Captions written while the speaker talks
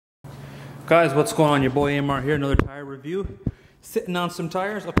Guys, what's going on? Your boy AMAR here, another tire review. Sitting on some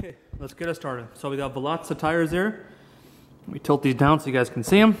tires. Okay, let's get it started. So we got Velozza tires there. Let me tilt these down so you guys can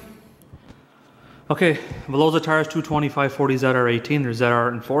see them. Okay, Velozza tires 225/40 ZR18. They're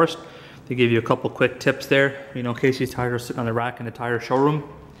ZR enforced. They give you a couple quick tips there, you know, in case these tires are sitting on the rack in the tire showroom.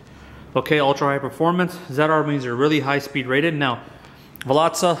 Okay, ultra high performance. ZR means they're really high speed rated. Now,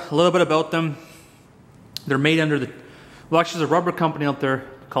 Velozza, a little bit about them. They're made under the, well, actually there's a rubber company out there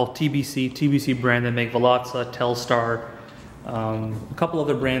called TBC brand. They make Velozza, Telstar, a couple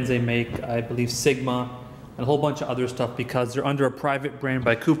other brands they make, I believe Sigma, and a whole bunch of other stuff because they're under a private brand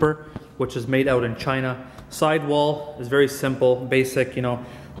by Cooper, which is made out in China. Sidewall is very simple, basic, you know,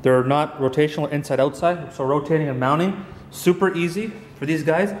 they're not rotational inside-outside, so rotating and mounting, super easy for these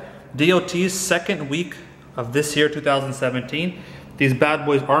guys. DOT's second week of this year, 2017. These bad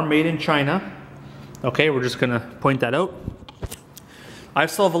boys are made in China. Okay, we're just gonna point that out. I've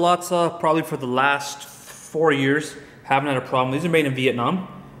sold Velozza probably for the last 4 years. Haven't had a problem. These are made in Vietnam,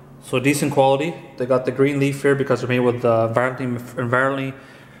 so decent quality. They got the green leaf here because they're made with environmentally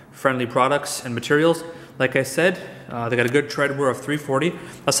friendly products and materials. Like I said, they got a good tread wear of 340. I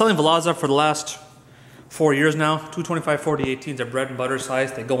was selling Velozza for the last 4 years now. 225/40/18s are bread and butter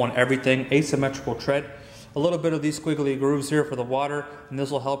size. They go on everything. Asymmetrical tread. A little bit of these squiggly grooves here for the water, and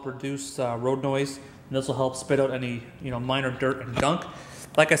this will help reduce road noise. And this will help spit out any, you know, minor dirt and gunk.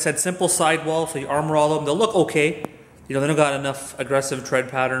 Like I said, simple sidewall, so you armor all of them. They'll look okay. You know, they don't got enough aggressive tread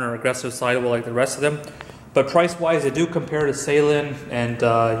pattern or aggressive sidewall like the rest of them. But price-wise, they do compare to Salin and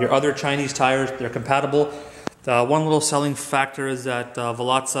your other Chinese tires. They're compatible. One little selling factor is that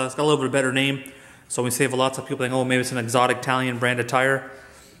Velozza, it's got a little bit of a better name. So when we say Velozza, people think, oh, maybe it's an exotic Italian branded tire.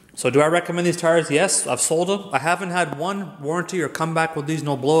 So do I recommend these tires? Yes, I've sold them. I haven't had one warranty or comeback with these.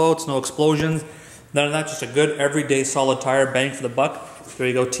 No blowouts, no explosions. None of that, just a good everyday solid tire, bang for the buck. There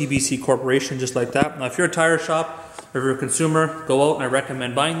you go, TBC Corporation, just like that. Now if you're a tire shop or if you're a consumer, go out and I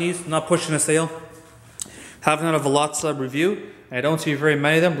recommend buying these. I'm not pushing a sale. Haven't had a Velozza review. I don't see very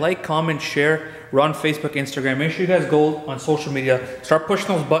many of them. Like, comment, share. We're on Facebook, Instagram. Make sure you guys go on social media. Start pushing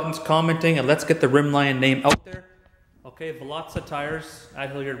those buttons, commenting, and let's get the Rimlion name out there. Okay, Velozza tires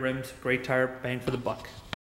at Hillyard Rims. Great tire, bang for the buck.